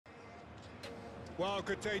Well,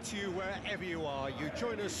 good day to you wherever you are. You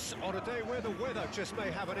join us on a day where the weather just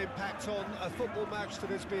may have an impact on a football match that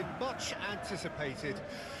has been much anticipated.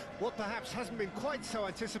 What perhaps hasn't been quite so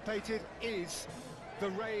anticipated is the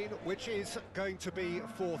rain, which is going to be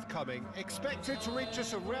forthcoming. Expected to reach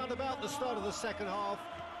us around about the start of the second half.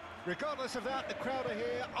 Regardless of that, the crowd are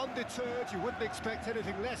here, undeterred. You wouldn't expect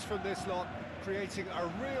anything less from this lot, creating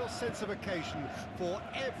a real sense of occasion for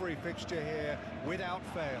every fixture here without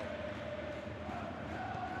fail.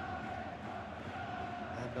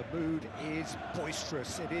 And the mood is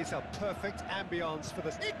boisterous. It is a perfect ambience for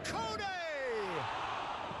the... Ikone!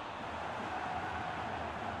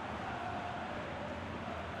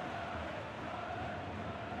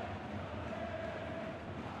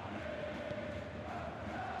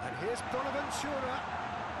 And here's Bonaventura.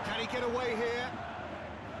 Can he get away here?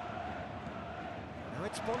 Now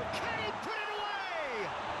it's Bonaventura. Can he put it away?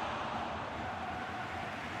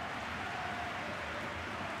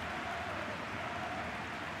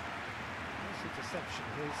 Interception.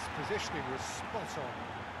 His positioning was spot on.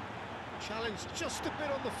 Challenged just a bit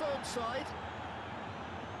on the firm side.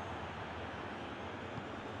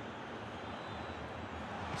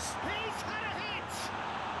 He's had a hit!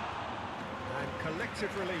 And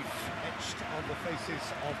collective relief etched on the faces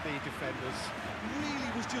of the defenders.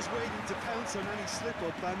 Really was just waiting to pounce on any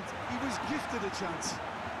slip-up, and he was gifted a chance.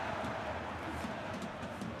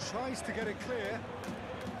 Tries to get it clear.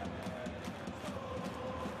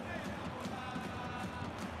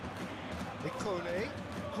 Ikone,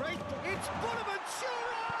 great, it's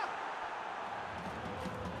Bonaventura!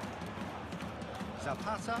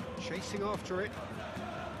 Zapata chasing after it.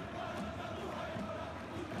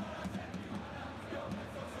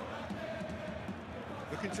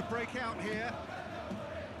 Looking to break out here.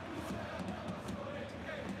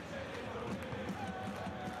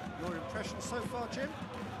 Your impression so far, Jim?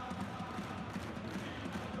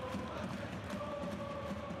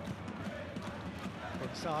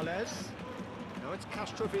 Gonzalez. Now it's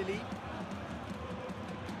Castrovilli.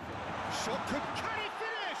 Shot could... Can he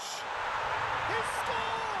finish? He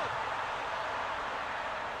scored!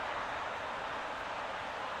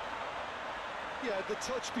 Yeah, the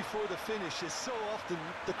touch before the finish is so often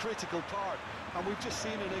the critical part, and we've just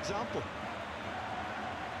seen an example.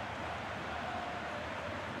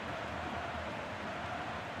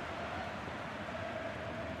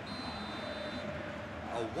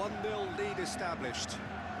 A 1-0 lead established.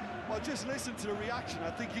 Well, just listen to the reaction.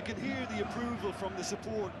 I think you can hear the approval from the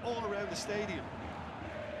support all around the stadium.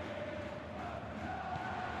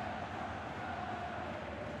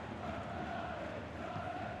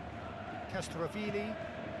 Castrovilli.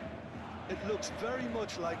 It looks very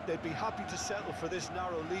much like they'd be happy to settle for this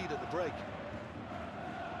narrow lead at the break.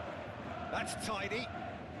 That's tidy.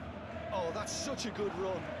 Oh, that's such a good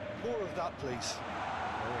run. More of that, please.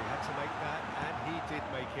 Oh, he had to make that, and he did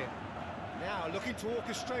make it. Now, looking to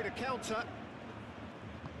orchestrate a counter.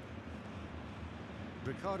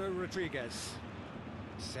 Ricardo Rodriguez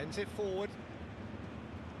sends it forward.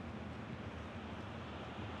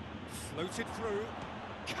 Floated through.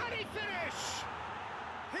 Can he finish?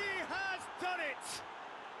 He has done it!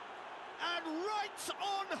 And right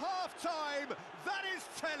on half-time, that is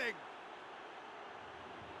telling.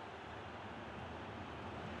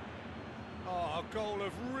 Oh, a goal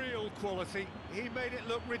of real quality. He made it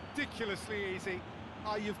look ridiculously easy.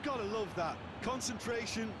 Ah, you've got to love that.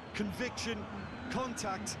 Concentration, conviction,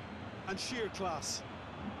 contact, and sheer class.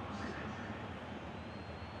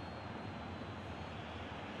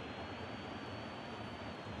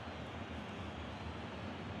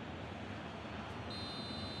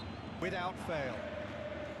 Without fail.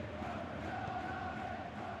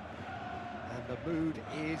 And the mood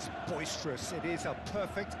is boisterous. It is a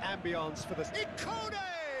perfect ambience for the... Ikone!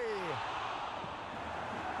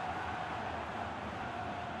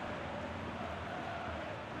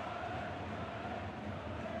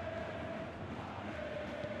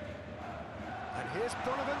 And here's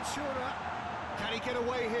Bonaventura. Can he get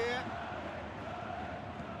away here?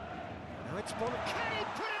 Now it's Bonaventura. Can he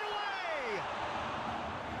put it away?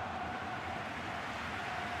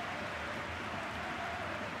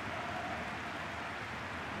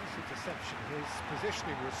 Interception. His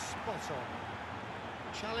positioning was spot on.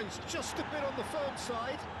 Challenged just a bit on the firm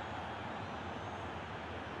side.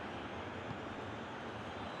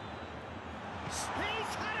 He's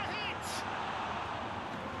had a hit!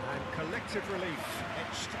 And collective relief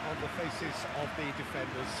etched on the faces of the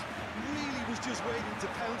defenders. Really was just waiting to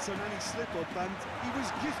pounce on any slip-up, and he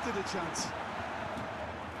was gifted a chance.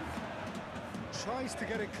 Tries to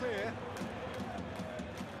get it clear.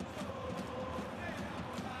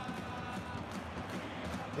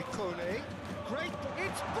 Icone, great,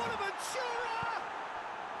 it's Bonaventura!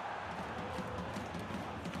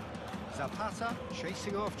 Zapata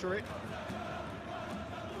chasing after it.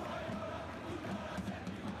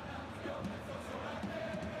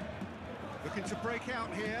 Looking to break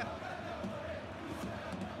out here.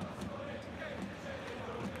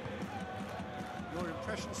 Your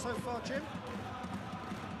impression so far, Jim?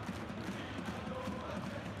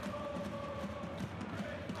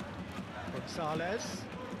 Gonzalez.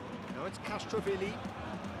 Now it's Castrovilli.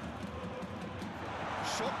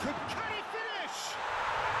 Shot could... Can he finish?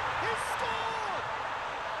 He's scored!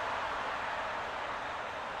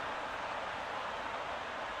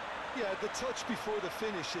 Yeah, the touch before the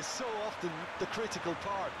finish is so often the critical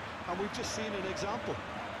part, and we've just seen an example.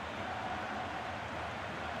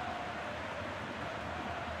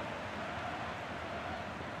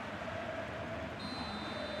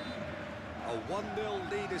 A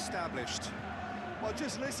 1-0 lead established. Well,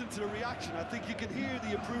 just listen to the reaction. I think you can hear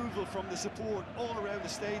the approval from the support all around the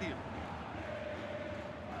stadium.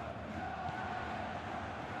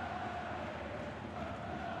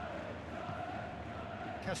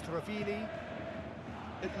 Castrovilli.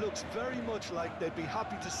 It looks very much like they'd be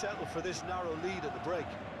happy to settle for this narrow lead at the break.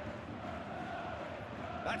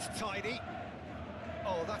 That's tidy.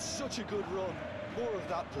 Oh, that's such a good run. More of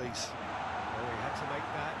that, please. Oh, he had to make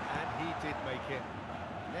that, and he did make it.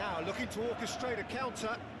 Now looking to orchestrate a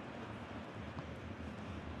counter.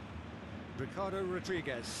 Ricardo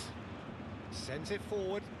Rodriguez sends it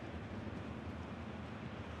forward.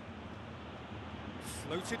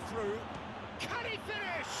 Floated through. Can he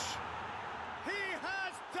finish? He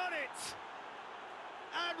has done it!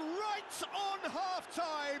 And right on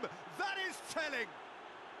half-time, that is telling.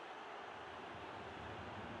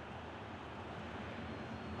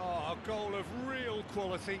 Oh, a goal of real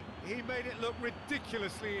quality. He made it look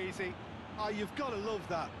ridiculously easy. Ah, you've got to love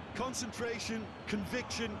that. Concentration,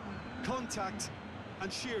 conviction, contact,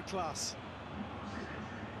 and sheer class.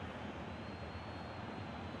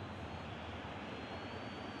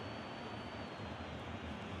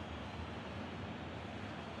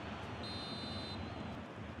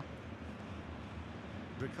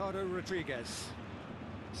 Ricardo Rodriguez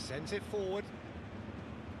sends it forward.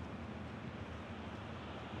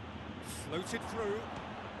 Floated through.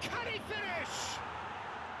 Can he finish?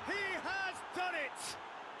 He has done it!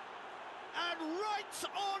 And right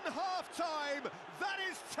on half-time, that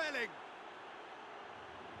is telling.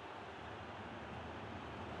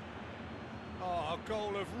 Oh, a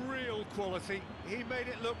goal of real quality. He made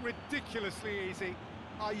it look ridiculously easy.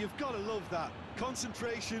 Ah, you've got to love that.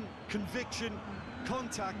 Concentration, conviction,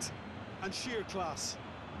 contact, and sheer class.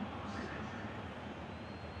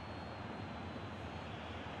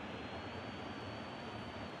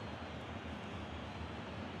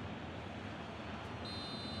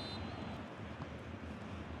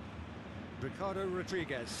 Ricardo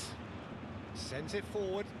Rodriguez sends it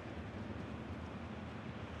forward.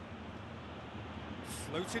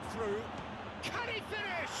 Floated through. Can he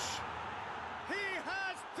finish? He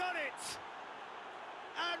has done it!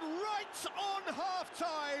 And right on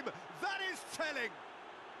half-time, that is telling.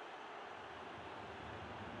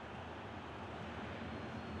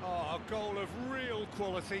 Oh, a goal of real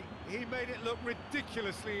quality. He made it look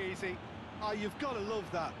ridiculously easy. Ah, you've got to love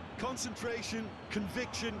that. Concentration,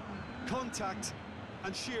 conviction, contact,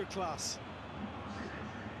 and sheer class.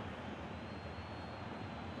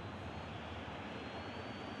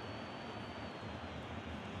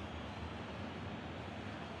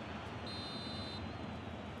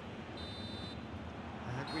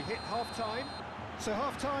 And we hit half-time. So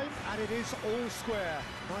half-time, and it is all square.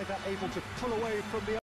 Neither able to pull away from the